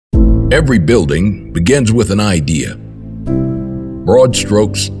Every building begins with an idea. Broad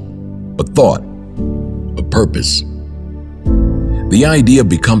strokes, a thought, a purpose. The idea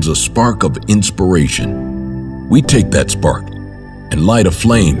becomes a spark of inspiration. We take that spark and light a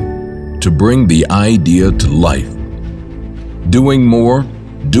flame to bring the idea to life. Doing more,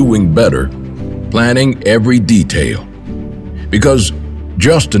 doing better, planning every detail. Because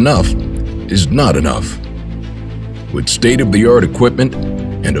just enough is not enough. With state-of-the-art equipment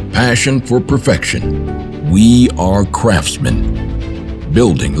and a passion for perfection, we are craftsmen,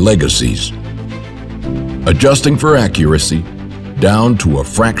 building legacies. Adjusting for accuracy down to a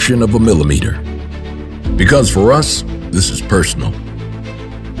fraction of a millimeter. Because for us, this is personal.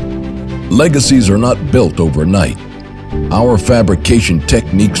 Legacies are not built overnight. Our fabrication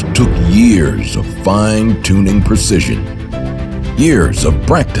techniques took years of fine-tuning precision, years of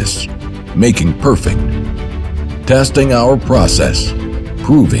practice, making perfect, testing our process,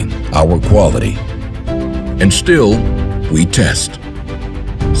 proving our quality. And still, we test.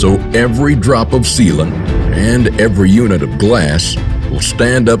 So every drop of sealant and every unit of glass will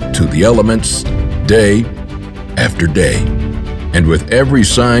stand up to the elements day after day. And with every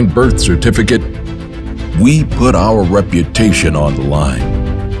signed birth certificate, we put our reputation on the line.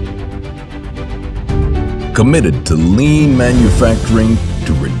 Committed to lean manufacturing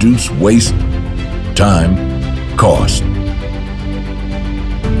to reduce waste, time, cost.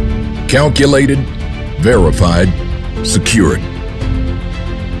 Calculated, verified, secured.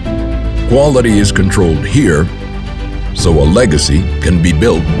 Quality is controlled here, so a legacy can be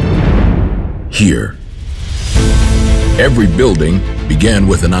built here. Every building began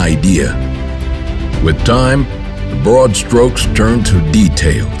with an idea. With time, the broad strokes turned to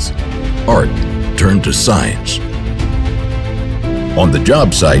details. Art turned to science. On the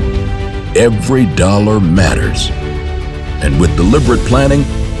job site, every dollar matters. And with deliberate planning,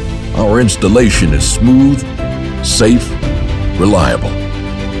 our installation is smooth, safe, reliable.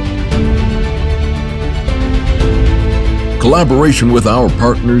 Collaboration with our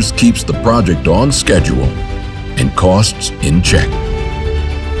partners keeps the project on schedule and costs in check.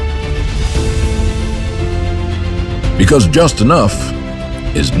 Because just enough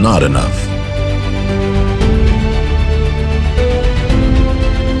is not enough.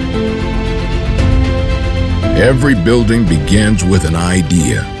 Every building begins with an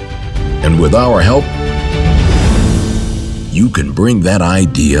idea, and with our help, you can bring that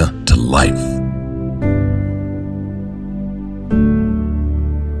idea to life.